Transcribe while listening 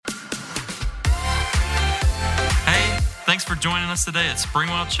Thanks for joining us today at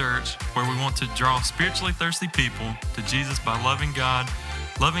Springwell Church, where we want to draw spiritually thirsty people to Jesus by loving God,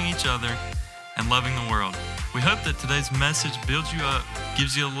 loving each other, and loving the world. We hope that today's message builds you up,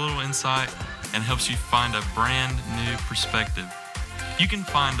 gives you a little insight, and helps you find a brand new perspective. You can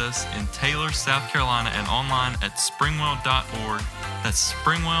find us in Taylor, South Carolina, and online at springwell.org. That's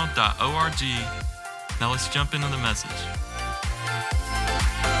springwell.org. Now let's jump into the message.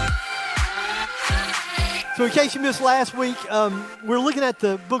 So in case you missed last week, we're looking at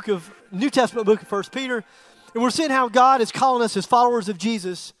the New Testament book of 1 Peter, and we're seeing how God is calling us as followers of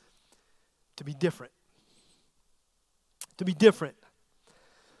Jesus to be different. To be different.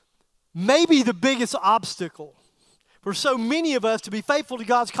 Maybe the biggest obstacle for so many of us to be faithful to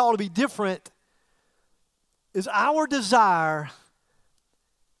God's call to be different is our desire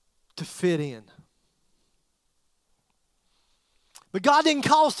to fit in. But God didn't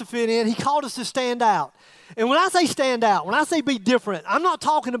call us to fit in. He called us to stand out. And when I say stand out, when I say be different, I'm not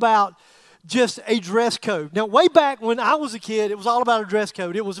talking about just a dress code. Now, way back when I was a kid, it was all about a dress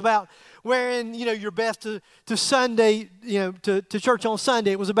code. It was about wearing, your best to Sunday, to church on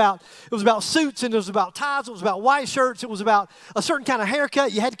Sunday. It was about suits, and it was about ties. It was about white shirts. It was about a certain kind of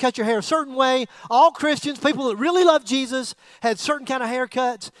haircut. You had to cut your hair a certain way. All Christians, people that really loved Jesus, had certain kind of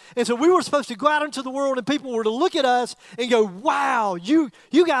haircuts. And so we were supposed to go out into the world, and people were to look at us and go, wow, you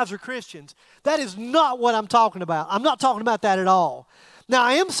guys are Christians. That is not what I'm talking about. I'm not talking about that at all. Now,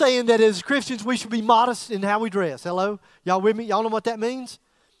 I am saying that as Christians, we should be modest in how we dress. Hello? Y'all with me? Y'all know what that means?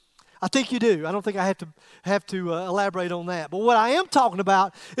 I think you do. I don't think I have to elaborate on that. But what I am talking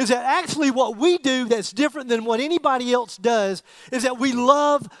about is that actually what we do that's different than what anybody else does is that we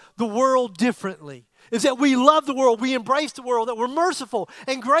love the world differently. Is that we love the world, we embrace the world, that we're merciful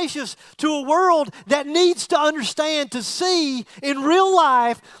and gracious to a world that needs to understand, to see in real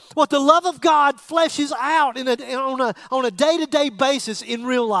life what the love of God fleshes out on a day-to-day basis in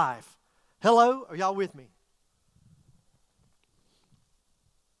real life. Hello? Are y'all with me?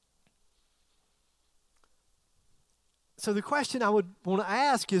 So the question I would want to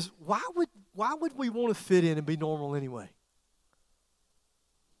ask is, why would we want to fit in and be normal anyway?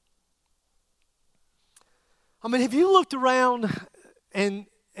 I mean, have you looked around and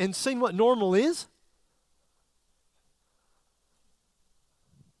seen what normal is?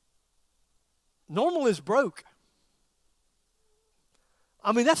 Normal is broke.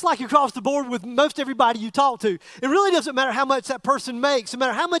 I mean, that's like across the board with most everybody you talk to. It really doesn't matter how much that person makes. No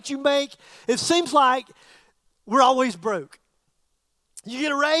matter how much you make, it seems like we're always broke. You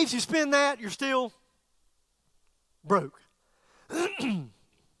get a raise, you spend that, you're still broke.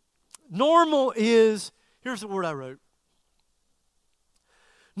 Normal is, here's the word I wrote.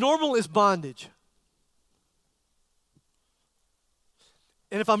 Normal is bondage.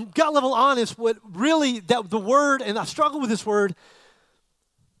 And if I'm gut level honest, what really, the word, and I struggle with this word,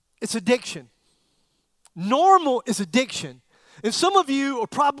 it's addiction. Normal is addiction. And some of you are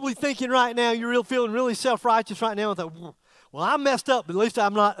probably thinking right now, you're feeling really self-righteous right now. Well, I messed up, but at least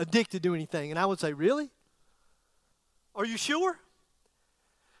I'm not addicted to anything. And I would say, really? Are you sure?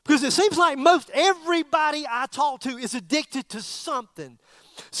 Because it seems like most everybody I talk to is addicted to something.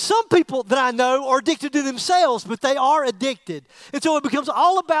 Some people that I know are addicted to themselves, but they are addicted. And so it becomes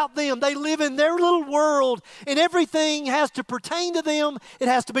all about them. They live in their little world, and everything has to pertain to them. It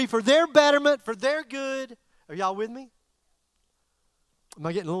has to be for their betterment, for their good. Are y'all with me? Am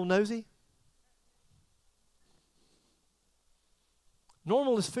I getting a little nosy?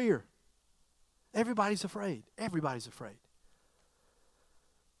 Normal is fear. Everybody's afraid. Everybody's afraid.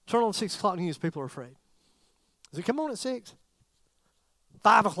 Turn on 6 o'clock news, people are afraid. Does it come on at 6?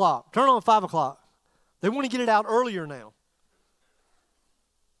 5 o'clock. Turn on 5 o'clock. They want to get it out earlier now.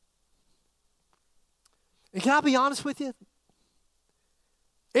 And can I be honest with you?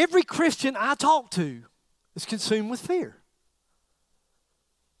 Every Christian I talk to is consumed with fear.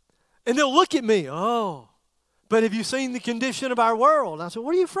 And they'll look at me, but have you seen the condition of our world? And I said,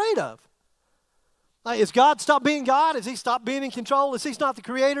 what are you afraid of? Like, has God stopped being God? Has He stopped being in control? Is He not the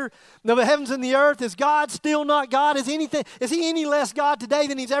creator of the heavens and the earth? Is God still not God? Is He any less God today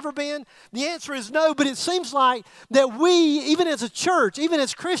than He's ever been? The answer is no, but it seems like that we, even as a church, even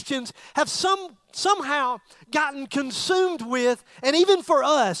as Christians, have somehow gotten consumed with, and even for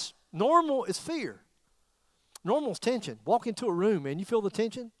us, normal is fear. Normal is tension. Walk into a room, man, you feel the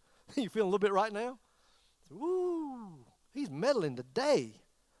tension? You feel a little bit right now? Woo, he's meddling today.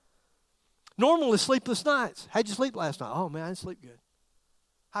 Normal is sleepless nights. How'd you sleep last night? Oh, man, I didn't sleep good.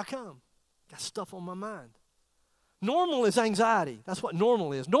 How come? Got stuff on my mind. Normal is anxiety. That's what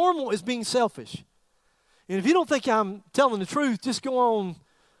normal is. Normal is being selfish. And if you don't think I'm telling the truth, just go on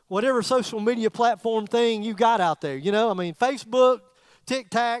whatever social media platform thing you got out there. You know, I mean, Facebook,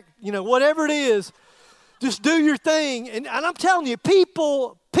 TikTok, you know, whatever it is, just do your thing. And I'm telling you,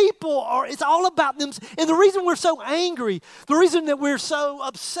 people are, it's all about them. And the reason we're so angry, the reason that we're so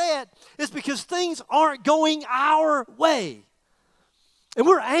upset is because things aren't going our way. And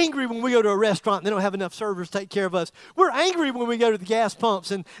we're angry when we go to a restaurant and they don't have enough servers to take care of us. We're angry when we go to the gas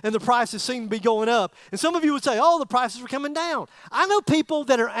pumps and the prices seem to be going up. And some of you would say, oh, the prices are coming down. I know people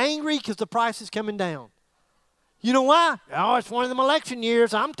that are angry because the price is coming down. You know why? Oh, it's one of them election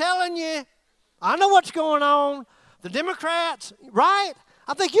years. I'm telling you. I know what's going on. The Democrats, right?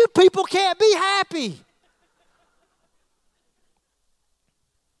 I think you people can't be happy.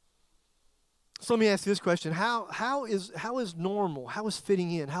 So let me ask you this question. How is normal? How is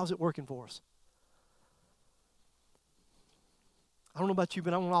fitting in? How is it working for us? I don't know about you,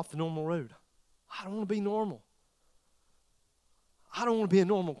 but I want off the normal road. I don't want to be normal. I don't want to be a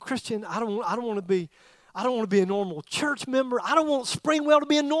normal Christian. I don't want to be a normal church member. I don't want Springwell to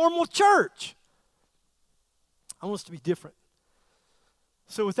be a normal church. I want us to be different.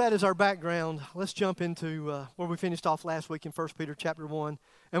 So with that as our background, let's jump into where we finished off last week in 1 Peter chapter 1.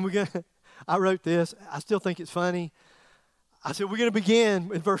 And I wrote this. I still think it's funny. I said, we're going to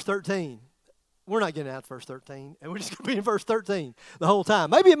begin in verse 13. We're not getting out of verse 13. And we're just going to be in verse 13 the whole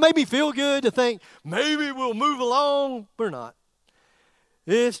time. Maybe it made me feel good to think, maybe we'll move along. We're not.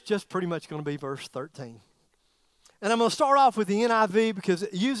 It's just pretty much going to be verse 13. And I'm going to start off with the NIV because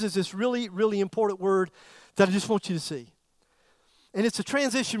it uses this really, really important word that I just want you to see. And it's a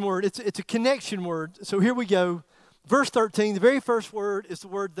transition word. It's a connection word. So here we go. Verse 13, the very first word is the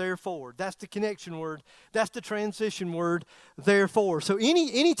word therefore. That's the connection word. That's the transition word, therefore. So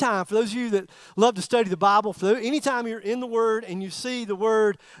any time, for those of you that love to study the Bible, any time you're in the word and you see the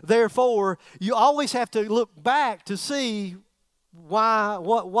word therefore, you always have to look back to see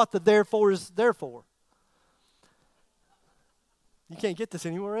what the therefore is there for. You can't get this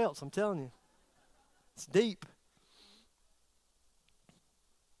anywhere else, I'm telling you. It's deep.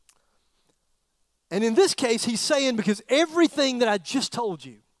 And in this case, he's saying, because everything that I just told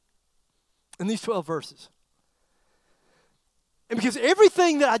you in these 12 verses, and because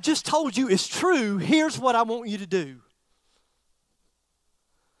everything that I just told you is true, here's what I want you to do.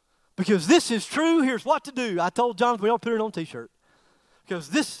 Because this is true, here's what to do. I told Jonathan we ought to put it on a t-shirt. Because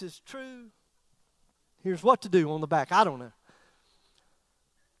this is true, here's what to do on the back. I don't know.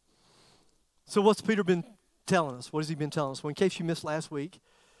 So what's Peter been telling us? What has he been telling us? Well, in case you missed last week,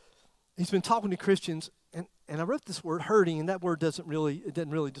 he's been talking to Christians, and I wrote this word hurting, and that word doesn't really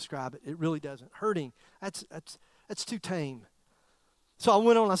describe it. It really doesn't. Hurting, that's too tame. So I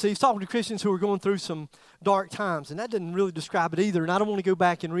went on, I said he's talking to Christians who are going through some dark times, and that didn't really describe it either, and I don't want to go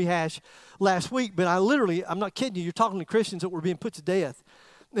back and rehash last week, but I'm not kidding you, you're talking to Christians that were being put to death.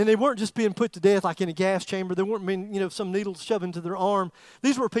 And they weren't just being put to death like in a gas chamber. They weren't being, some needles shoved into their arm.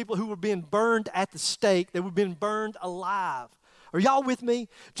 These were people who were being burned at the stake. They were being burned alive. Are y'all with me?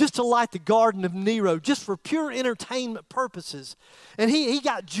 Just to light the garden of Nero, just for pure entertainment purposes. And he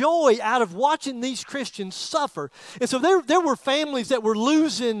got joy out of watching these Christians suffer. And so there were families that were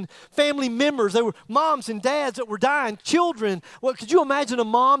losing family members. There were moms and dads that were dying, children. Well, could you imagine a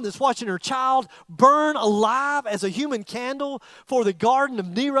mom that's watching her child burn alive as a human candle for the garden of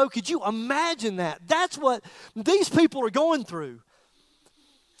Nero? Could you imagine that? That's what these people are going through.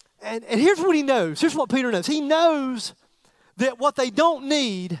 And here's what he knows. Here's what Peter knows. He knows that what they don't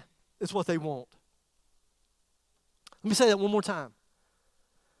need is what they want. Let me say that one more time.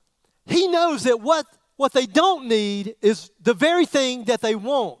 He knows that what they don't need is the very thing that they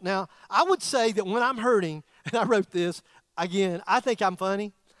want. Now, I would say that when I'm hurting, and I wrote this, again, I think I'm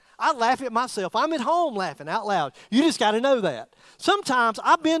funny. I laugh at myself. I'm at home laughing out loud. You just got to know that. Sometimes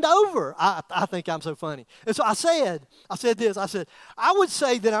I bend over. I think I'm so funny. And so I said this. I said, I would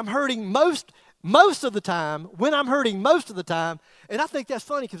say that I'm hurting most of the time, when I'm hurting most of the time, and I think that's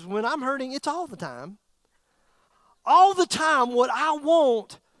funny because when I'm hurting, it's all the time. All the time, what I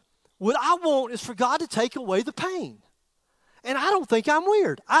want is for God to take away the pain. And I don't think I'm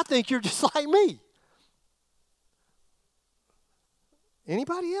weird. I think you're just like me.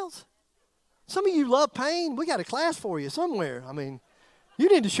 Anybody else? Some of you love pain. We got a class for you somewhere. I mean, you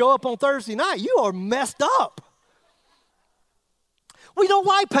need to show up on Thursday night. You are messed up. We don't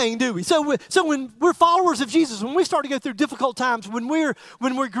like pain, do we? So when we're followers of Jesus, when we start to go through difficult times, when we're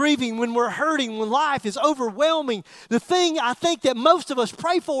grieving, when we're hurting, when life is overwhelming, the thing I think that most of us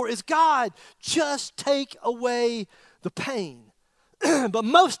pray for is, God, just take away the pain. But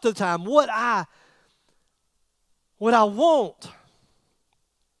most of the time, what I want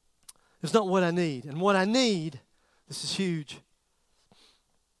is not what I need. And what I need, this is huge,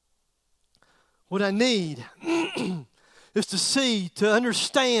 What I need is to see, to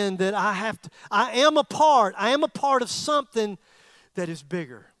understand that I am a part of something that is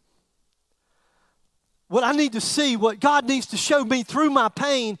bigger. What I need to see, what God needs to show me through my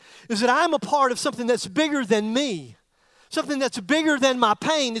pain is that I'm a part of something that's bigger than me. Something that's bigger than my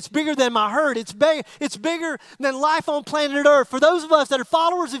pain. It's bigger than my hurt. It's bigger than life on planet Earth. For those of us that are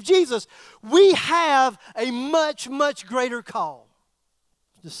followers of Jesus, we have a much, much greater call.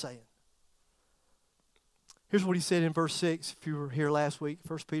 Just saying. Here's what he said in verse 6, if you were here last week,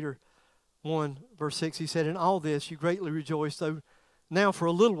 1 Peter 1, verse 6. He said, "In all this you greatly rejoice, though now for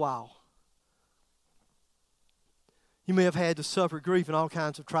a little while you may have had to suffer grief and all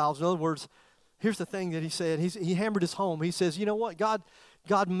kinds of trials." In other words, here's the thing that he said. He hammered this home. He says, you know what?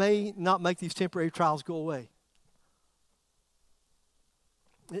 God may not make these temporary trials go away.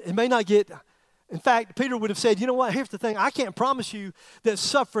 It may not get... In fact, Peter would have said, you know what, here's the thing. I can't promise you that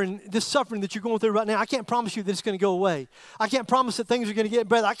this suffering that you're going through right now, I can't promise you that it's going to go away. I can't promise that things are going to get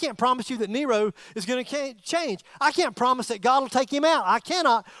better. I can't promise you that Nero is going to change. I can't promise that God will take him out. I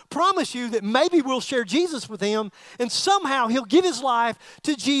cannot promise you that maybe we'll share Jesus with him and somehow he'll give his life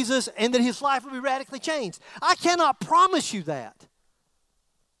to Jesus and that his life will be radically changed. I cannot promise you that.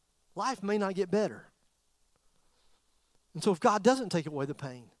 Life may not get better. And so if God doesn't take away the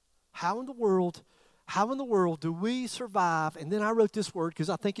pain, how in the world do we survive? And then I wrote this word because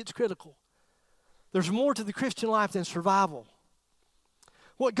I think it's critical. There's more to the Christian life than survival.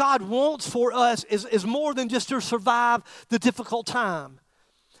 What God wants for us is more than just to survive the difficult time.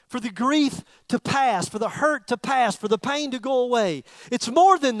 For the grief to pass, for the hurt to pass, for the pain to go away. It's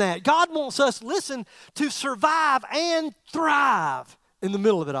more than that. God wants us, listen, to survive and thrive in the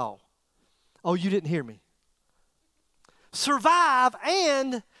middle of it all. Oh, you didn't hear me. Survive,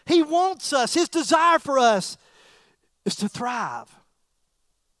 and he wants us, his desire for us is to thrive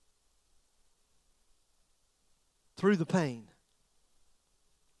through the pain.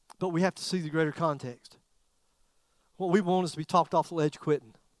 But we have to see the greater context. What we want is to be talked off the ledge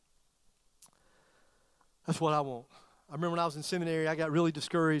quitting. That's what I want. I remember when I was in seminary, I got really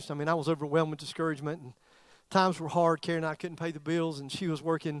discouraged. I mean, I was overwhelmed with discouragement, and times were hard. Karen and I couldn't pay the bills, and she was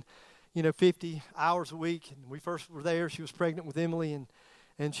working 50 hours a week. And we first were there. She was pregnant with Emily,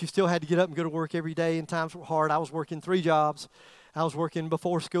 and she still had to get up and go to work every day, and times were hard. I was working 3 jobs. I was working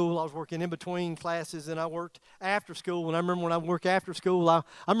before school. I was working in between classes, and I worked after school. And I remember when I worked after school, I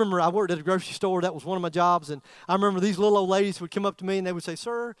remember I worked at a grocery store. That was one of my jobs. And I remember these little old ladies would come up to me, and they would say,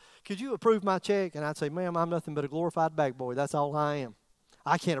 "Sir, could you approve my check?" And I'd say, "Ma'am, I'm nothing but a glorified bag boy. That's all I am.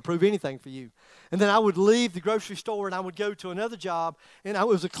 I can't approve anything for you." And then I would leave the grocery store, and I would go to another job, and it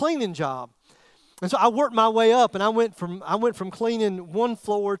was a cleaning job. And so I worked my way up, and I went from cleaning 1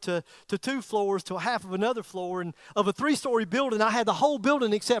 floor to 2 floors to a half of another floor. And of a 3-story building, I had the whole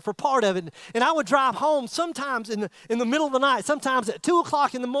building except for part of it. And I would drive home sometimes in the middle of the night, sometimes at 2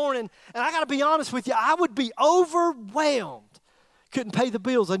 o'clock in the morning. And I got to be honest with you, I would be overwhelmed. Couldn't pay the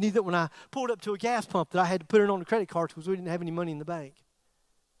bills. I knew that when I pulled up to a gas pump that I had to put it on the credit card because we didn't have any money in the bank.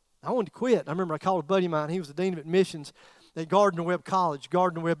 I wanted to quit. I remember I called a buddy of mine. He was the dean of admissions at Gardner-Webb College,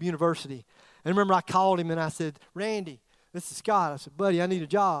 Gardner-Webb University. And remember, I called him and I said, "Randy, this is Scott." I said, "Buddy, I need a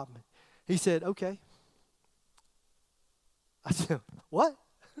job." He said, "Okay." I said, "What?"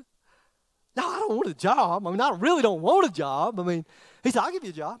 "No, I don't want a job. I mean, I really don't want a job." I mean, he said, "I'll give you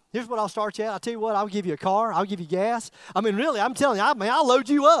a job. Here's what I'll start you at. I'll tell you what, I'll give you a car. I'll give you gas. I mean, really, I'm telling you, I'll load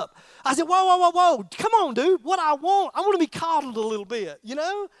you up." I said, whoa. Come on, dude. What I want to be coddled a little bit,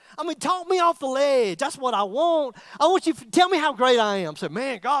 I mean, talk me off the ledge. That's what I want. I want you to tell me how great I am. I said,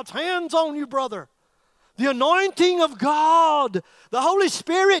 "Man, God's hands on you, brother. The anointing of God, the Holy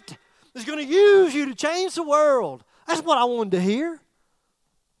Spirit is going to use you to change the world." That's what I wanted to hear.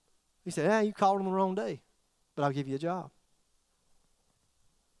 He said, "You called on the wrong day, but I'll give you a job."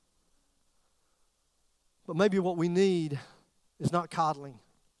 But maybe what we need is not coddling.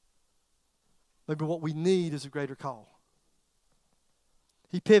 Maybe what we need is a greater call.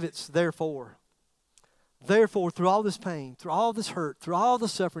 He pivots, therefore. Therefore, through all this pain, through all this hurt, through all the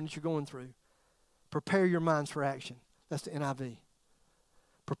suffering that you're going through, prepare your minds for action. That's the NIV.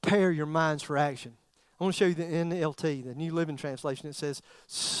 Prepare your minds for action. I want to show you the NLT, the New Living Translation. It says,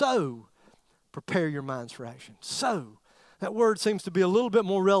 "So, prepare your minds for action." So. That word seems to be a little bit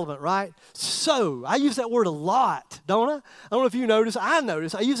more relevant, right? So. I use that word a lot, don't I? I don't know if you notice. I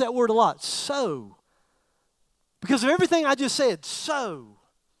notice. I use that word a lot. So. Because of everything I just said. So.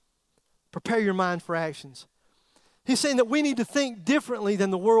 Prepare your mind for actions. He's saying that we need to think differently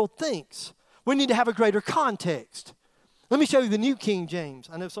than the world thinks. We need to have a greater context. Let me show you the New King James.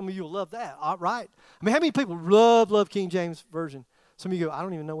 I know some of you will love that, right? I mean, how many people love King James Version? Some of you go, "I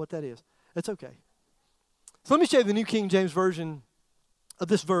don't even know what that is." That's okay. So let me show you the New King James Version of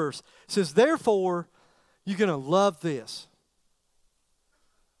this verse. It says, therefore, you're going to love this.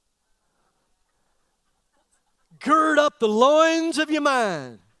 Gird up the loins of your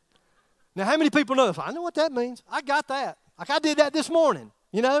mind. Now, how many people know this? I know what that means. I got that. Like I did that this morning,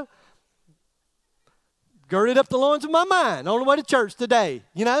 you know. Girded up the loins of my mind on the way to church today,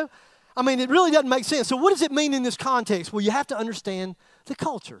 you know. I mean, it really doesn't make sense. So what does it mean in this context? Well, you have to understand the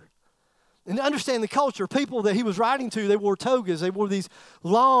culture. And to understand the culture, people that he was writing to, they wore togas. They wore these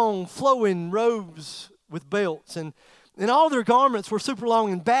long, flowing robes with belts. And all their garments were super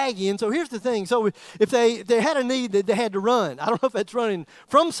long and baggy. And so here's the thing. So if they had a need that they had to run, I don't know if that's running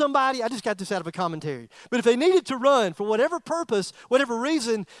from somebody. I just got this out of a commentary. But if they needed to run for whatever purpose, whatever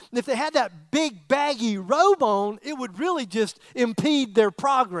reason, if they had that big baggy robe on, it would really just impede their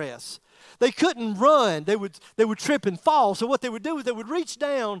progress. They couldn't run. They would trip and fall. So what they would do is they would reach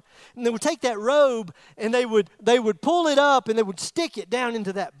down and they would take that robe and they would pull it up and they would stick it down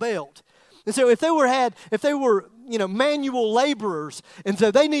into that belt. And so if they were manual laborers, and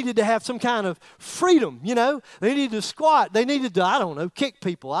so they needed to have some kind of freedom, you know. They needed to squat. They needed to, I don't know, kick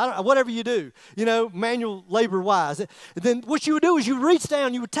people. Whatever you do, you know, manual labor-wise. Then what you would do is you would reach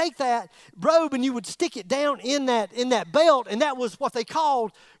down, you would take that robe, and you would stick it down in that belt, and that was what they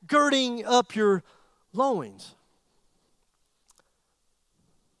called girding up your loins.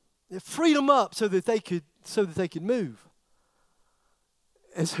 It freed them up so that they could move.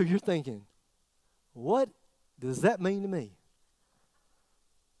 And so you're thinking, what does that mean to me?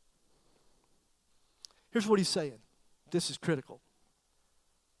 Here's what he's saying. This is critical.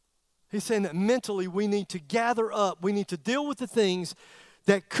 He's saying that mentally we need to gather up. We need to deal with the things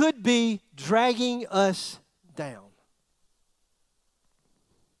that could be dragging us down.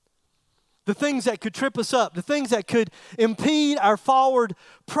 The things that could trip us up. The things that could impede our forward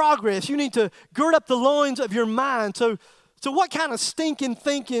progress. You need to gird up the loins of your mind. So what kind of stinking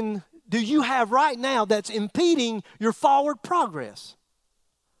thinking do you have right now that's impeding your forward progress?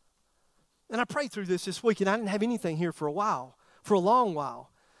 And I prayed through this week, and I didn't have anything here for a long while.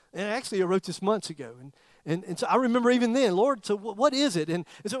 And actually, I wrote this months ago. And so I remember even then, Lord, so what is it? And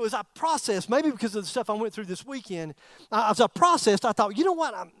so as I processed, maybe because of the stuff I went through this weekend, as I processed, I thought, you know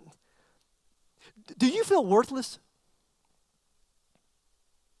what? Do you feel worthless?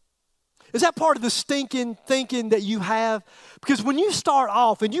 Is that part of the stinking thinking that you have? Because when you start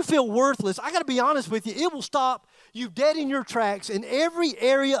off and you feel worthless, I got to be honest with you, it will stop you dead in your tracks in every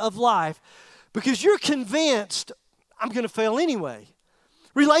area of life because you're convinced, I'm going to fail anyway.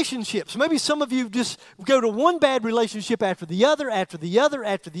 Relationships. Maybe some of you just go to one bad relationship after the other, after the other,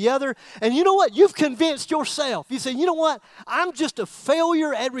 after the other. And you know what? You've convinced yourself. You say, you know what? I'm just a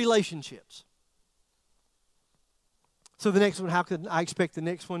failure at relationships. So the next one, how could I expect the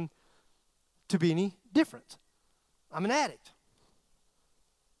next one to be any different? I'm an addict.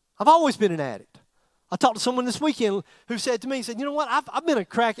 I've always been an addict. I talked to someone this weekend who said to me, he said, you know what, I've been a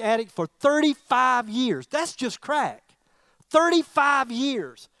crack addict for 35 years. That's just crack. 35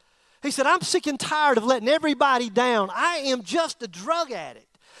 years. He said, I'm sick and tired of letting everybody down. I am just a drug addict.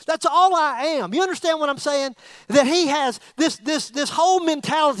 That's all I am. You understand what I'm saying? That he has this whole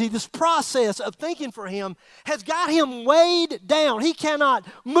mentality, this process of thinking for him has got him weighed down. He cannot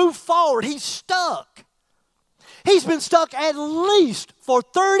move forward. He's stuck. He's been stuck at least for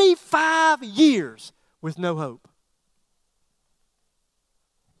 35 years with no hope.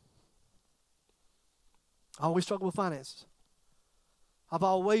 I always struggle with finances. I've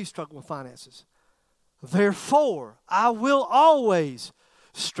always struggled with finances. Therefore, I will always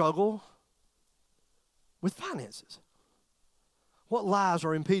struggle with finances. What lies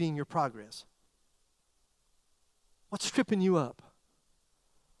are impeding your progress? What's tripping you up?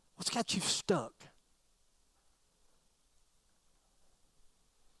 What's got you stuck?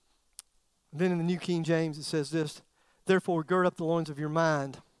 And then in the New King James it says this, therefore gird up the loins of your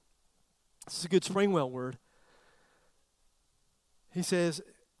mind. This is a good Springwell word. He says,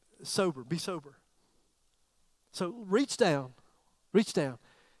 sober, be sober. So reach down.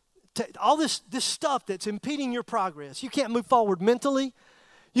 All this stuff that's impeding your progress. You can't move forward mentally.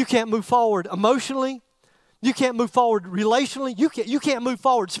 You can't move forward emotionally. You can't move forward relationally. You can't move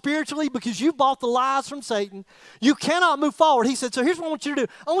forward spiritually because you bought the lies from Satan. You cannot move forward. He said, so here's what I want you to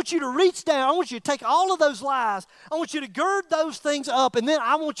do. I want you to reach down. I want you to take all of those lies. I want you to gird those things up, and then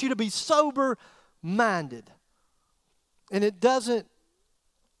I want you to be sober-minded. And it doesn't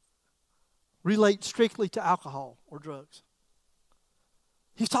relate strictly to alcohol or drugs.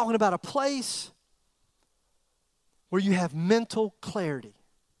 He's talking about a place where you have mental clarity.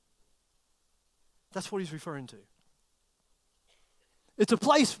 That's what he's referring to. It's a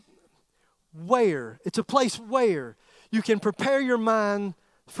place it's a place where you can prepare your mind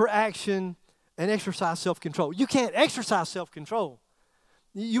for action and exercise self-control. You can't exercise self-control.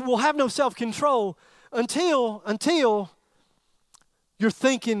 You will have no self-control until you're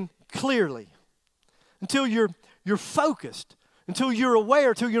thinking clearly, until you're focused, until you're aware,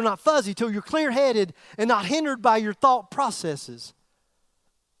 until you're not fuzzy, until you're clear-headed and not hindered by your thought processes.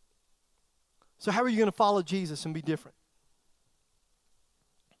 So how are you going to follow Jesus and be different?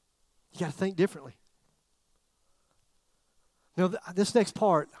 You got to think differently. Now, this next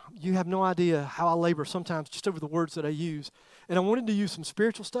part, you have no idea how I labor sometimes just over the words that I use. And I wanted to use some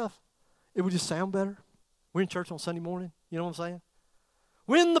spiritual stuff. It would just sound better. We're in church on Sunday morning. You know what I'm saying?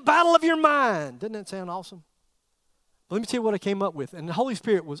 Win the battle of your mind. Doesn't that sound awesome? But let me tell you what I came up with. And the Holy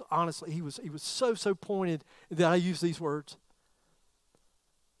Spirit was honestly, he was so pointed that I used these words.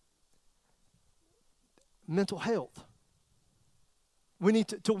 Mental health. We need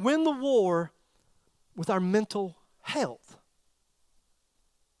to win the war with our mental health.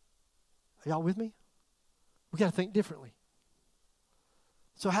 Are y'all with me? We got to think differently.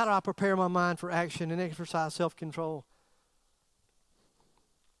 So how do I prepare my mind for action and exercise self-control?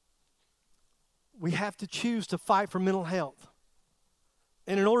 We have to choose to fight for mental health.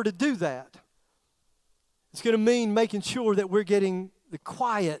 And in order to do that, it's going to mean making sure that we're getting the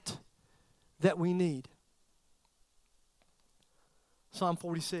quiet that we need. Psalm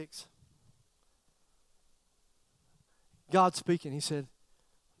 46. God speaking, he said,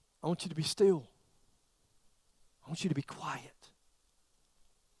 I want you to be still. I want you to be quiet.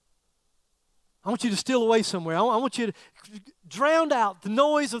 I want you to steal away somewhere. I want you to drown out the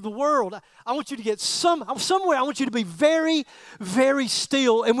noise of the world. I want you to get somewhere. I want you to be very, very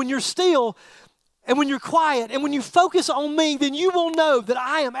still. And when you're still, and when you're quiet, and when you focus on me, then you will know that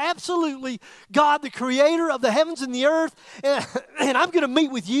I am absolutely God, the creator of the heavens and the earth, and I'm going to meet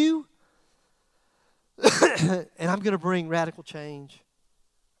with you, and I'm going to bring radical change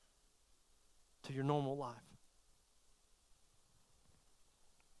to your normal life.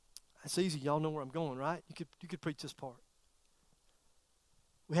 That's easy. Y'all know where I'm going, right? You could preach this part.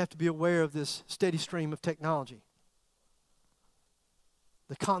 We have to be aware of this steady stream of technology.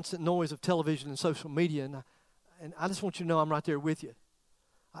 The constant noise of television and social media. And I just want you to know I'm right there with you.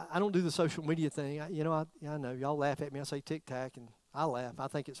 I don't do the social media thing. I know. Y'all laugh at me. I say tic-tac, and I laugh. I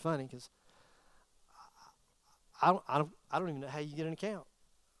think it's funny because I don't even know how you get an account.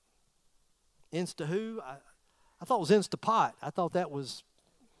 Insta-who? I thought it was Instapot. I thought that was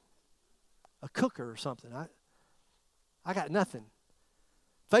a cooker or something. I got nothing.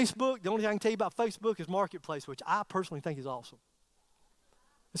 Facebook, the only thing I can tell you about Facebook is Marketplace, which I personally think is awesome.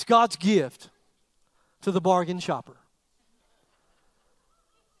 It's God's gift to the bargain shopper.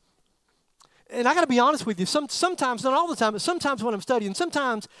 And I got to be honest with you, sometimes, not all the time, but sometimes when I'm studying,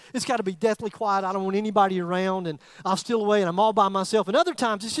 sometimes it's got to be deathly quiet. I don't want anybody around, and I'll steal away, and I'm all by myself. And other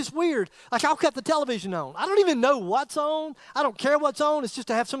times, it's just weird. Like, I'll cut the television on. I don't even know what's on. I don't care what's on. It's just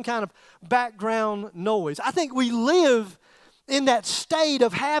to have some kind of background noise. I think we live in that state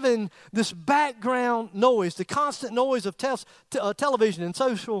of having this background noise, the constant noise of television and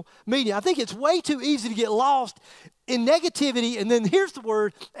social media. I think it's way too easy to get lost in negativity, and then here's the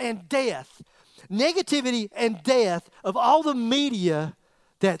word, and death. Negativity and death of all the media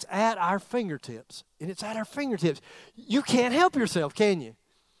that's at our fingertips. And it's at our fingertips. You can't help yourself, can you?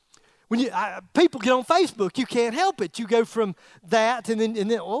 When people get on Facebook, you can't help it. You go from that and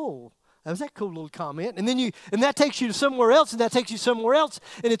then oh, that was that cool little comment. And that takes you to somewhere else, and that takes you somewhere else,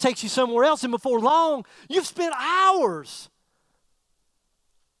 and it takes you somewhere else, and before long, you've spent hours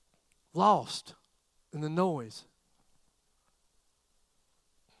lost in the noise.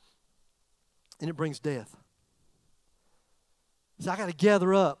 And it brings death. So I got to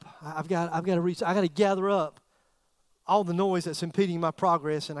gather up. I got to gather up all the noise that's impeding my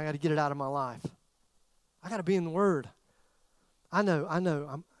progress, and I got to get it out of my life. I got to be in the Word. I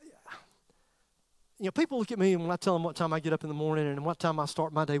know. People look at me, and when I tell them what time I get up in the morning and what time I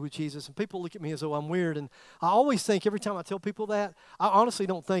start my day with Jesus, and people look at me as though I'm weird. And I always think every time I tell people that, I honestly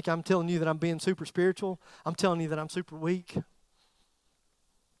don't think I'm telling you that I'm being super spiritual. I'm telling you that I'm super weak.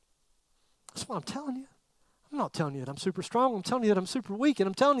 That's what I'm telling you. I'm not telling you that I'm super strong. I'm telling you that I'm super weak. And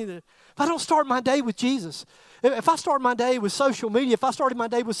I'm telling you that if I don't start my day with Jesus, if I start my day with social media, if I started my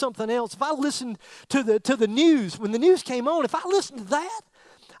day with something else, if I listened to the news, when the news came on, if I listened to that,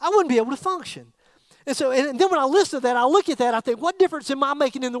 I wouldn't be able to function. And then when I listen to that, I look at that, I think, what difference am I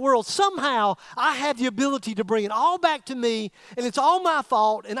making in the world? Somehow, I have the ability to bring it all back to me, and it's all my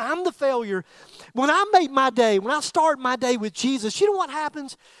fault, and I'm the failure. When I make my day, when I start my day with Jesus, you know what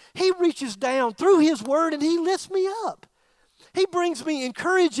happens? He reaches down through His Word, and He lifts me up. He brings me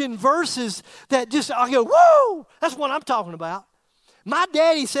encouraging verses that just, I go, woo! That's what I'm talking about. My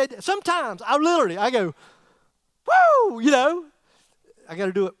daddy said, sometimes I go, woo! You know, I got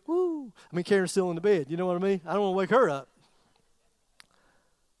to do it, woo. I mean, Karen's still in the bed. You know what I mean? I don't want to wake her up.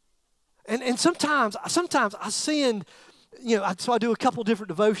 And sometimes I send, so I do a couple different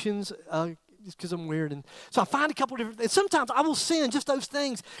devotions just because I'm weird. And so I find a couple different things. Sometimes I will send just those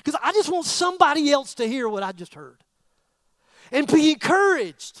things because I just want somebody else to hear what I just heard. And be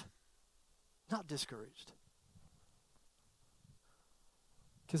encouraged, not discouraged.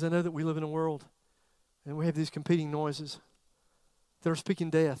 Because I know that we live in a world and we have these competing noises that are speaking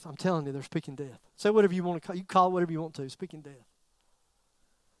death. I'm telling you, they're speaking death. Say whatever you want to call. You call it whatever you want to. Speaking death.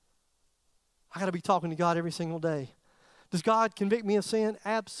 I got to be talking to God every single day. Does God convict me of sin?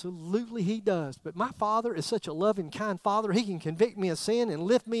 Absolutely He does. But my Father is such a loving, kind Father. He can convict me of sin and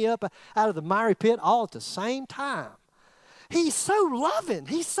lift me up out of the miry pit all at the same time. He's so loving.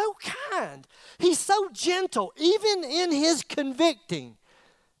 He's so kind. He's so gentle. Even in His convicting,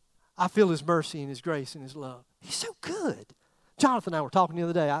 I feel His mercy and His grace and His love. He's so good. Jonathan and I were talking the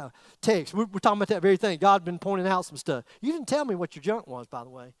other day. We're talking about that very thing. God's been pointing out some stuff. You didn't tell me what your junk was, by the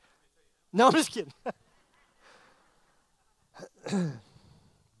way. No, I'm just kidding.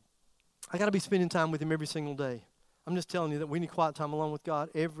 I got to be spending time with Him every single day. I'm just telling you that we need quiet time alone with God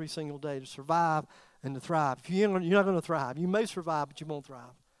every single day to survive and to thrive. If you're not going to thrive. You may survive, but you won't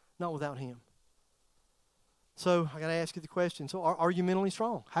thrive. Not without Him. So I got to ask you the question. So are you mentally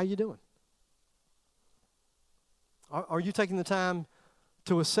strong? How are you doing? Are you taking the time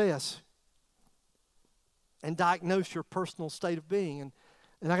to assess and diagnose your personal state of being?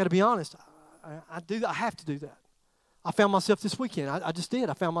 And I got to be honest, I have to do that. I found myself this weekend. I just did.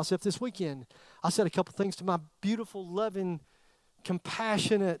 I found myself this weekend. I said a couple things to my beautiful, loving,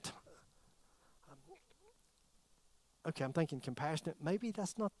 compassionate. Okay, I'm thinking compassionate. Maybe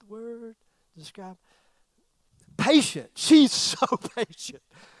that's not the word to describe. Patient. She's so patient.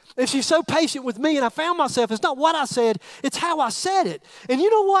 And she's so patient with me, and I found myself, it's not what I said, it's how I said it. And you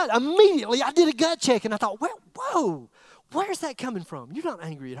know what? Immediately, I did a gut check, and I thought, well, whoa, where's that coming from? You're not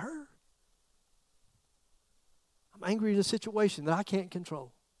angry at her. I'm angry at a situation that I can't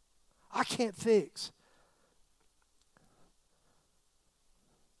control. I can't fix.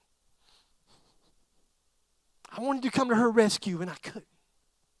 I wanted to come to her rescue, and I couldn't.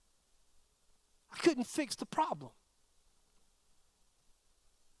 I couldn't fix the problem.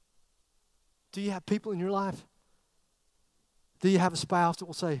 Do you have people in your life? Do you have a spouse that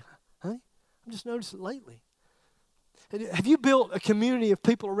will say, honey, I've just noticed it lately. Have you built a community of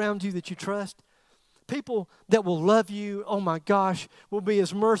people around you that you trust? People that will love you, oh my gosh, will be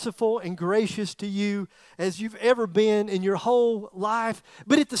as merciful and gracious to you as you've ever been in your whole life.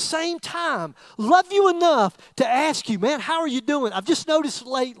 But at the same time, love you enough to ask you, man, how are you doing? I've just noticed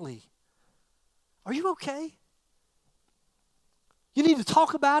lately. Are you okay? You need to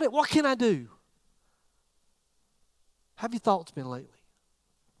talk about it. What can I do? How have your thoughts been lately?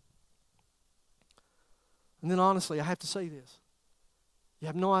 And then honestly, I have to say this. You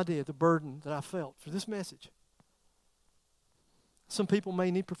have no idea the burden that I felt for this message. Some people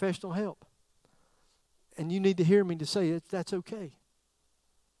may need professional help. And you need to hear me to say that's okay.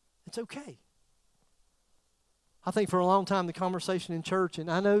 It's okay. I think for a long time the conversation in church,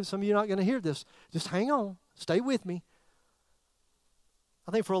 and I know some of you are not going to hear this, just hang on, stay with me.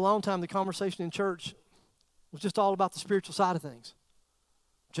 I think for a long time the conversation in church was just all about the spiritual side of things.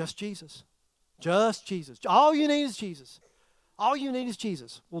 Just Jesus. Just Jesus. All you need is Jesus. All you need is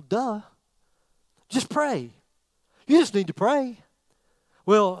Jesus. Well, duh. Just pray. You just need to pray.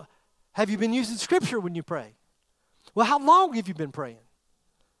 Well, have you been using Scripture when you pray? Well, how long have you been praying?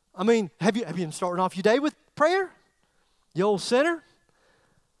 I mean, have you been starting off your day with prayer? You old sinner?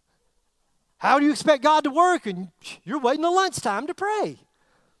 How do you expect God to work and you're waiting till lunchtime to pray?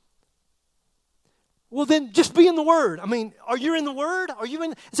 Well, then just be in the Word. I mean, are you in the Word? Are you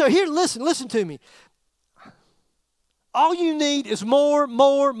in? So here, listen to me. All you need is more.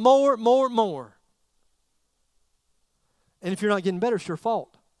 And if you're not getting better, it's your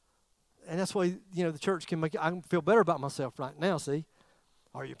fault. And that's why, the church can make, I can feel better about myself right now, see.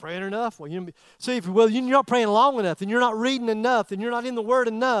 Are you praying enough? Well, see, if you're not praying long enough, and you're not reading enough, and you're not in the Word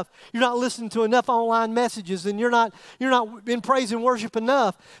enough, you're not listening to enough online messages, and you're not in praise and worship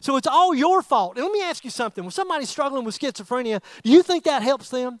enough. So it's all your fault. And let me ask you something. When somebody's struggling with schizophrenia, do you think that helps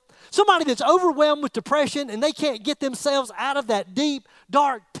them? Somebody that's overwhelmed with depression and they can't get themselves out of that deep,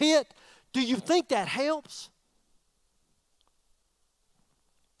 dark pit, do you think that helps?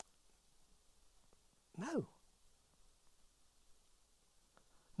 No.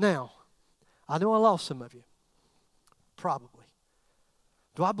 Now, I know I lost some of you. Probably.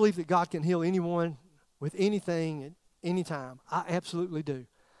 Do I believe that God can heal anyone with anything at any time? I absolutely do.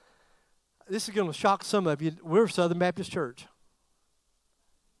 This is going to shock some of you. We're Southern Baptist Church.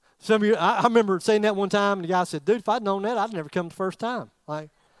 Some of you, I remember saying that one time, and the guy said, dude, if I'd known that, I'd never come the first time. Like,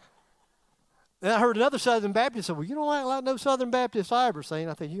 and I heard another Southern Baptist say, well, you don't act like no Southern Baptist I ever seen.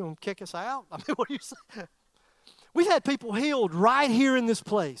 I think, you going to kick us out? I mean, what are you saying? We've had people healed right here in this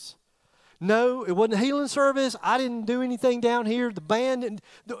place. No, it wasn't a healing service. I didn't do anything down here. The band,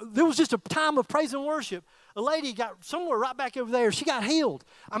 there was just a time of praise and worship. A lady got somewhere right back over there. She got healed.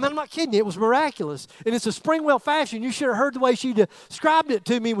 I mean, I'm not kidding you. It was miraculous. And it's a Springwell fashion. You should have heard the way she described it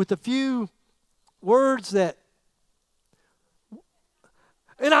to me with a few words that,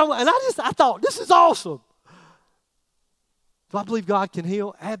 and I thought, this is awesome. Do I believe God can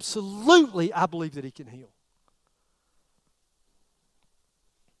heal? Absolutely, I believe that He can heal.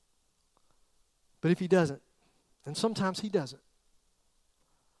 But if He doesn't, and sometimes He doesn't,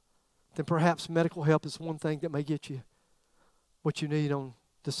 then perhaps medical help is one thing that may get you what you need on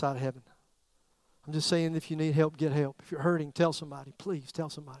this side of heaven. I'm just saying, if you need help, get help. If you're hurting, tell somebody. Please tell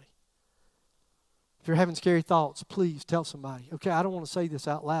somebody. If you're having scary thoughts, please tell somebody. Okay, I don't want to say this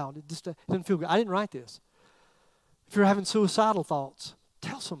out loud. It just doesn't feel good. I didn't write this. If you're having suicidal thoughts,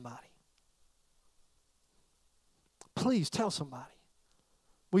 tell somebody. Please tell somebody.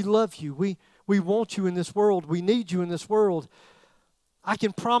 We love you. We want you in this world. We need you in this world. I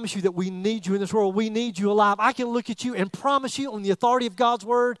can promise you that we need you in this world. We need you alive. I can look at you and promise you on the authority of God's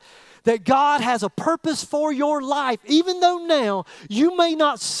word that God has a purpose for your life. Even though now you may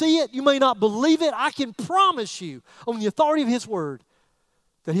not see it, you may not believe it, I can promise you on the authority of His word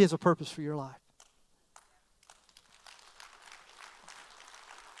that He has a purpose for your life.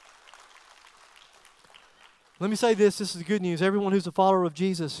 Let me say this. This is the good news. Everyone who's a follower of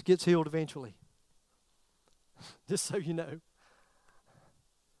Jesus gets healed eventually. Just so you know.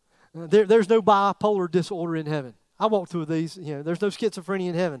 There's no bipolar disorder in heaven. I walked through these. There's no schizophrenia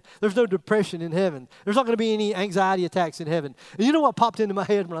in heaven. There's no depression in heaven. There's not going to be any anxiety attacks in heaven. And you know what popped into my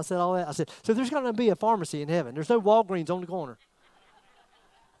head when I said all that? I said, so there's going to be a pharmacy in heaven. There's no Walgreens on the corner.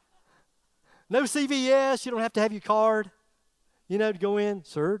 No CVS. You don't have to have your card, to go in.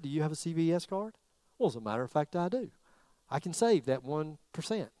 Sir, do you have a CVS card? Well, as a matter of fact, I do. I can save that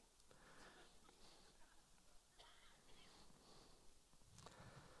 1%.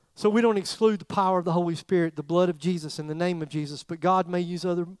 So we don't exclude the power of the Holy Spirit, the blood of Jesus, in the name of Jesus, but God may use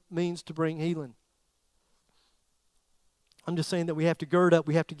other means to bring healing. I'm just saying that we have to gird up,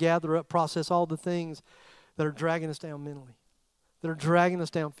 we have to gather up, process all the things that are dragging us down mentally, that are dragging us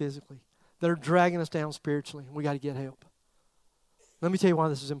down physically, that are dragging us down spiritually, and we got to get help. Let me tell you why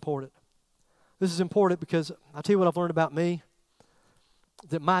this is important. This is important because I'll tell you what I've learned about me,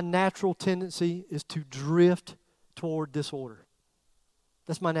 that my natural tendency is to drift toward disorder.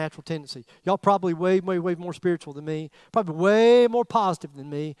 That's my natural tendency. Y'all probably way more spiritual than me, probably way more positive than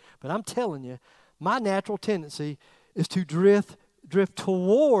me, but I'm telling you, my natural tendency is to drift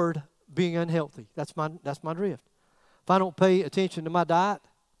toward being unhealthy. That's my drift. If I don't pay attention to my diet,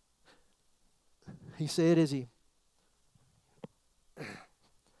 he said,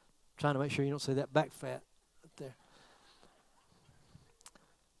 trying to make sure you don't say that back fat right there.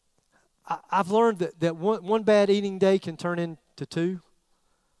 I've learned that one bad eating day can turn into two.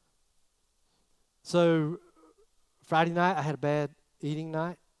 So Friday night, I had a bad eating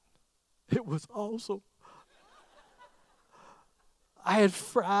night. It was awesome. I had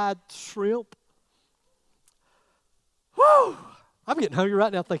fried shrimp. Woo! I'm getting hungry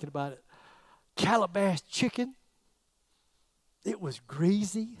right now thinking about it. Calabash chicken. It was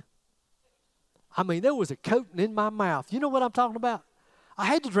greasy. I mean, there was a coating in my mouth. You know what I'm talking about? I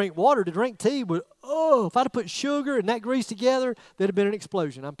had to drink water to drink tea, but if I'd have put sugar and that grease together, there'd have been an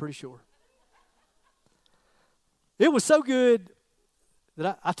explosion, I'm pretty sure. It was so good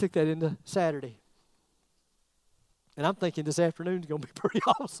that I took that into Saturday. And I'm thinking this afternoon is going to be pretty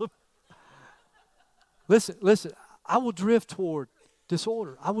awesome. Listen, I will drift toward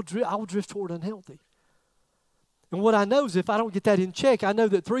disorder. I will drift toward unhealthy. And what I know is if I don't get that in check, I know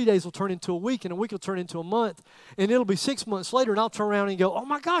that 3 days will turn into a week, and a week will turn into a month, and it'll be 6 months later, and I'll turn around and go, oh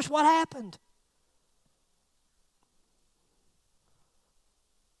my gosh, what happened?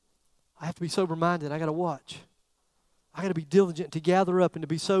 I have to be sober-minded. I got to watch. I got to be diligent to gather up and to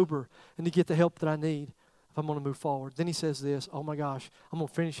be sober and to get the help that I need if I'm going to move forward. Then he says this, oh my gosh, I'm going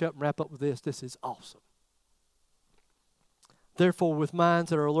to finish up and wrap up with this. This is awesome. Therefore, with minds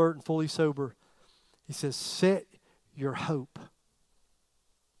that are alert and fully sober, he says, set your hope.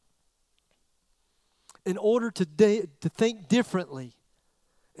 In order to think differently,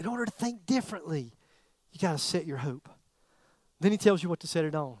 you got to set your hope. Then he tells you what to set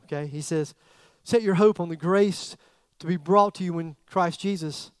it on, okay? He says, set your hope on the grace to be brought to you when Christ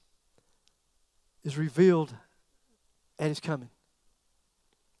Jesus is revealed at his coming.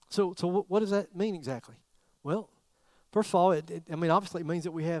 So what does that mean exactly? Well, first of all, obviously it means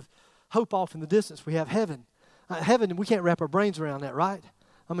that we have hope off in the distance. We have heaven. Heaven, we can't wrap our brains around that, right?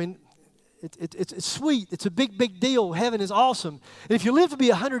 I mean, it's sweet. It's a big, big deal. Heaven is awesome. And if you live to be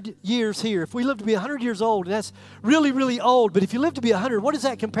 100 years here, if we live to be 100 years old, and that's really, really old, but if you live to be 100, what is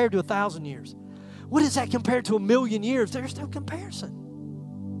that compared to 1,000 years? What is that compared to 1,000,000 years? There's no comparison.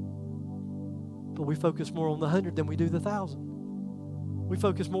 But we focus more on the 100 than we do the 1,000. We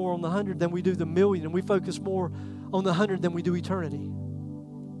focus more on the 100 than we do the 1,000,000, and we focus more on the 100 than we do eternity.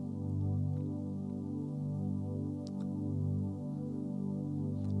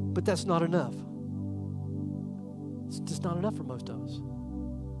 But that's not enough. It's just not enough for most of us.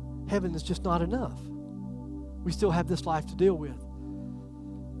 Heaven is just not enough. We still have this life to deal with.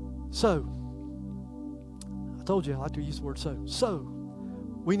 So, I told you I like to use the word so. So,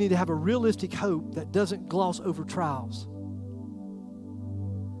 we need to have a realistic hope that doesn't gloss over trials.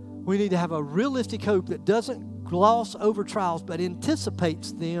 We need to have a realistic hope that doesn't gloss over trials, but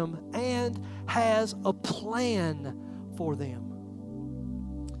anticipates them and has a plan for them.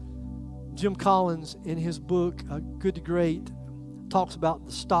 Jim Collins, in his book, Good to Great, talks about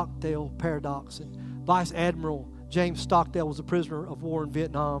the Stockdale paradox. And Vice Admiral James Stockdale was a prisoner of war in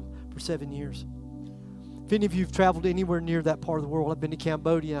Vietnam for 7 years. If any of you have traveled anywhere near that part of the world, I've been to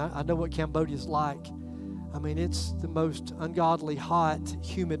Cambodia. I know what Cambodia is like. I mean, it's the most ungodly, hot,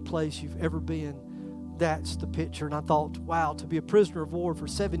 humid place you've ever been. That's the picture. And I thought, wow, to be a prisoner of war for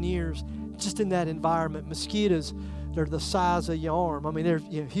 7 years, just in that environment, mosquitoes, they're the size of your arm. I mean, they're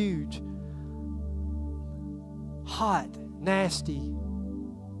huge. Hot, nasty,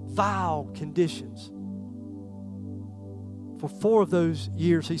 vile conditions. For 4 of those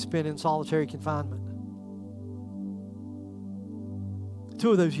years, he spent in solitary confinement.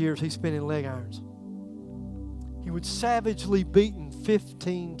 2 of those years, he spent in leg irons. He was savagely beaten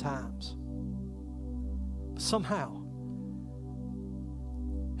 15 times. But somehow,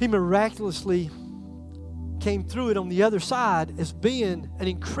 he miraculously came through it on the other side as being an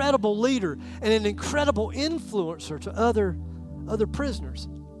incredible leader and an incredible influencer to other prisoners.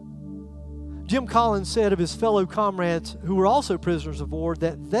 Jim Collins said of his fellow comrades who were also prisoners of war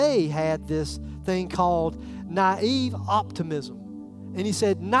that they had this thing called naive optimism. And he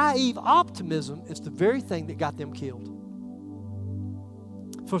said naive optimism is the very thing that got them killed.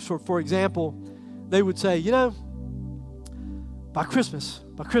 For example, they would say, by Christmas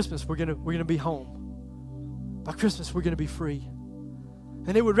we're gonna be home. By Christmas we're gonna be free.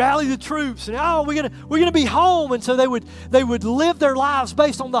 And they would rally the troops and we're gonna be home. And so they would live their lives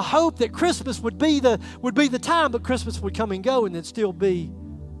based on the hope that Christmas would be the time, but Christmas would come and go and they'd still be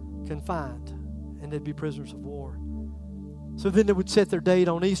confined and they'd be prisoners of war. So then they would set their date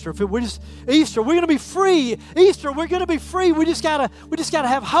on Easter. If it were just Easter, we're going to be free. Easter, we're going to be free. We just gotta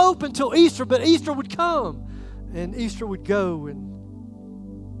have hope until Easter. But Easter would come, and Easter would go, and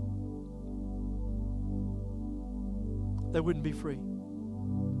they wouldn't be free.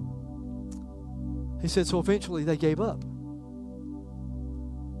 He said, so eventually they gave up,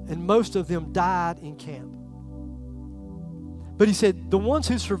 and most of them died in camp. But he said the ones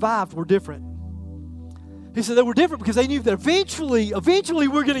who survived were different. He said they were different because they knew that eventually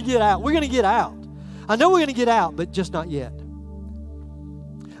we're going to get out. We're going to get out. I know we're going to get out, but just not yet.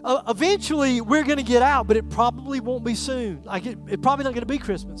 Eventually we're going to get out, but it probably won't be soon. Like it's probably not going to be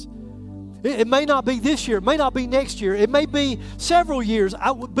Christmas. It may not be this year. It may not be next year. It may be several years.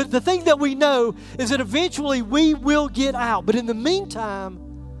 But the thing that we know is that eventually we will get out. But in the meantime,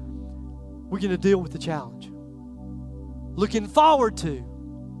 we're going to deal with the challenge. Looking forward to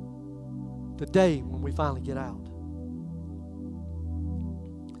the day when we finally get out.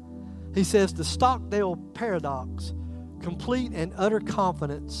 He says the Stockdale paradox, complete and utter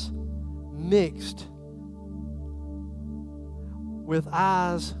confidence mixed with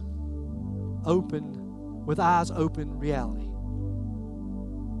eyes open reality.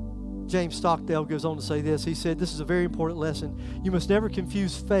 James Stockdale goes on to say this. He said, this is a very important lesson. You must never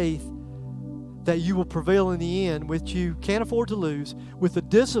confuse faith that you will prevail in the end, which you can't afford to lose, with the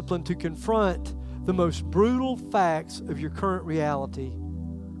discipline to confront the most brutal facts of your current reality,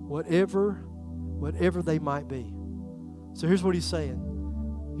 whatever they might be. So here's what he's saying.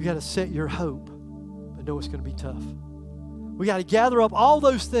 You got to set your hope, but know it's going to be tough. We got to gather up all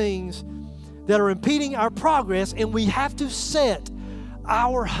those things that are impeding our progress, and we have to set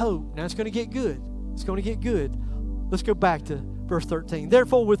our hope. Now it's going to get good. It's going to get good. Let's go back to Verse 13,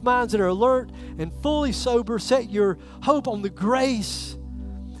 therefore with minds that are alert and fully sober, set your hope on the grace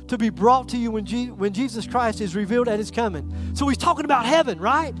to be brought to you when Jesus Christ is revealed at His coming. So he's talking about heaven,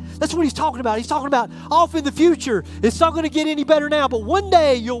 right? That's what he's talking about. He's talking about off in the future. It's not going to get any better now, but one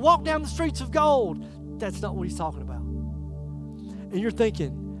day you'll walk down the streets of gold. That's not what he's talking about. And you're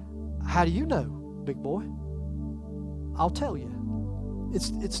thinking, how do you know, big boy? I'll tell you.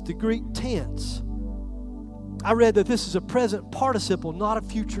 It's the Greek tense. I read that this is a present participle, not a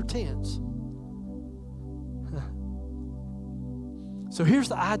future tense. So here's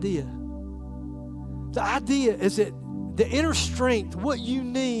the idea. The idea is that the inner strength, what you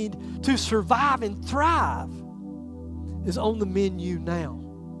need to survive and thrive, is on the menu now.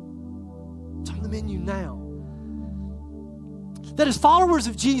 It's on the menu now. That as followers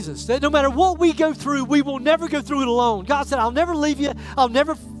of Jesus, that no matter what we go through, we will never go through it alone. God said, I'll never leave you. I'll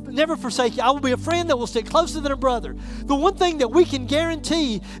never forsake you. I will be a friend that will stick closer than a brother. The one thing that we can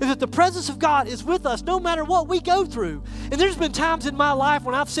guarantee is that the presence of God is with us no matter what we go through. And there's been times in my life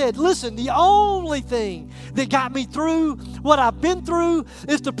when I've said, listen, the only thing that got me through what I've been through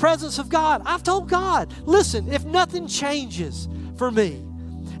is the presence of God. I've told God, listen, if nothing changes for me,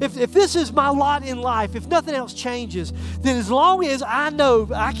 if this is my lot in life, if nothing else changes, then as long as I know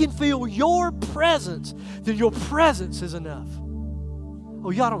I can feel your presence, then your presence is enough. Oh,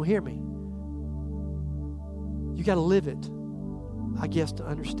 y'all don't hear me. You got to live it, I guess, to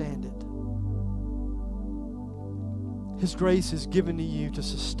understand it. His grace is given to you to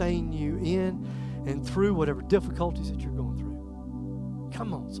sustain you in and through whatever difficulties that you're going through.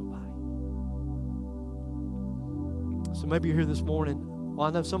 Come on, somebody. So maybe you're here this morning. Well,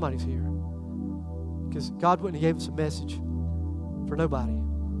 I know somebody's here because God wouldn't have gave us a message for nobody.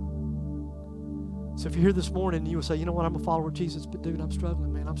 So if you're here this morning and you will say, you know what, I'm a follower of Jesus, but dude, I'm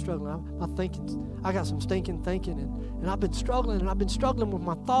struggling, man. I'm struggling. My thinking, I got some stinking thinking, and I've been struggling, with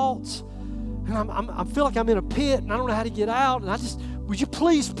my thoughts, and I feel like I'm in a pit, and I don't know how to get out, and would you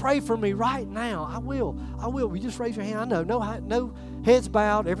please pray for me right now? I will. Will you just raise your hand? I know, no heads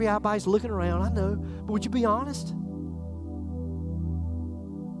bowed, everybody's looking around, I know, but would you be honest?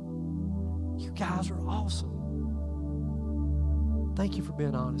 You guys are awesome. Thank you for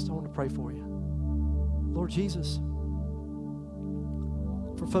being honest. I want to pray for you. Lord Jesus,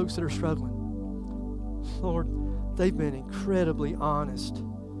 for folks that are struggling, Lord, they've been incredibly honest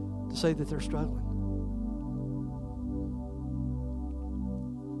to say that they're struggling.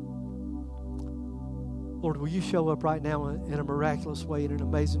 Lord, will you show up right now in a miraculous way, in an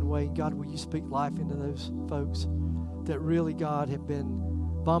amazing way? God, will you speak life into those folks that really, God, have been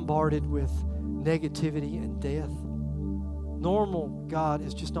bombarded with negativity and death? Normal, God,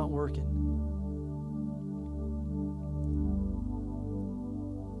 is just not working.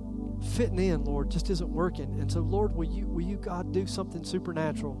 Fitting in, Lord, just isn't working. And so, Lord, will you, God, do something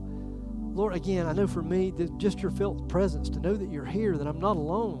supernatural? Lord, again, I know for me, that just your felt presence, to know that you're here, that I'm not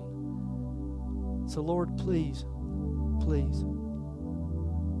alone. So, Lord, please,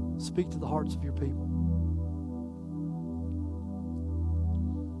 speak to the hearts of your people.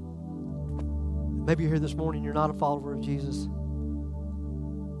 Maybe you're here this morning, you're not a follower of Jesus.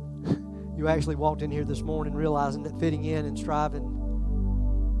 You actually walked in here this morning realizing that fitting in and striving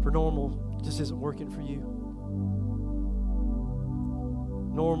for normal just isn't working for you.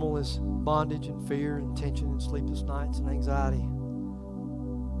 Normal is bondage and fear and tension and sleepless nights and anxiety.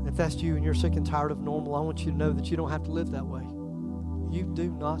 And if that's you and you're sick and tired of normal, I want you to know that you don't have to live that way. You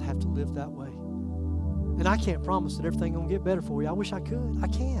do not have to live that way. And I can't promise that everything's going to get better for you. I wish I could. I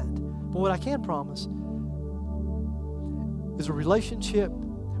can't. But what I can promise is a relationship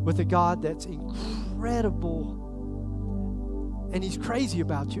with a God that's incredible, and He's crazy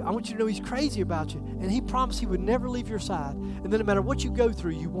about you. I want you to know He's crazy about you, and He promised He would never leave your side, and then no matter what you go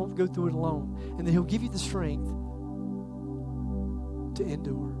through, you won't go through it alone, and then He'll give you the strength to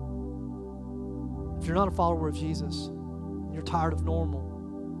endure. If you're not a follower of Jesus, and you're tired of normal,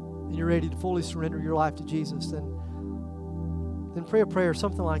 and you're ready to fully surrender your life to Jesus, then pray a prayer,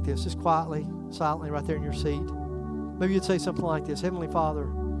 something like this, just quietly, silently, right there in your seat. Maybe you'd say something like this: Heavenly Father,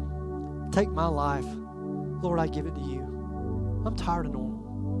 take my life. Lord, I give it to you. I'm tired of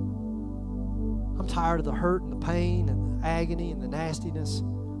normal. I'm tired of the hurt and the pain and the agony and the nastiness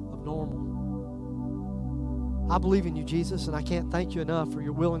of normal. I believe in you, Jesus, and I can't thank you enough for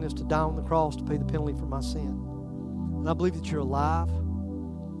your willingness to die on the cross to pay the penalty for my sin. And I believe that you're alive.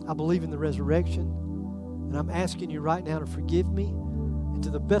 I believe in the resurrection. And I'm asking you right now to forgive me, and to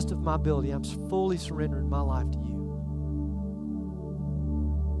the best of my ability, I'm fully surrendering my life to you.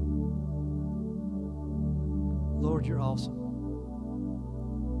 Lord, you're awesome.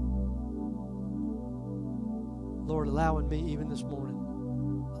 Lord, allowing me even this morning,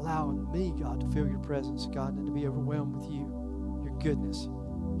 allowing me, God, to feel your presence, God, and to be overwhelmed with you, your goodness.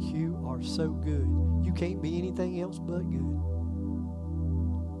 You are so good. You can't be anything else but good.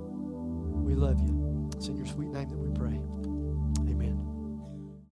 We love you. It's in your sweet name that we pray.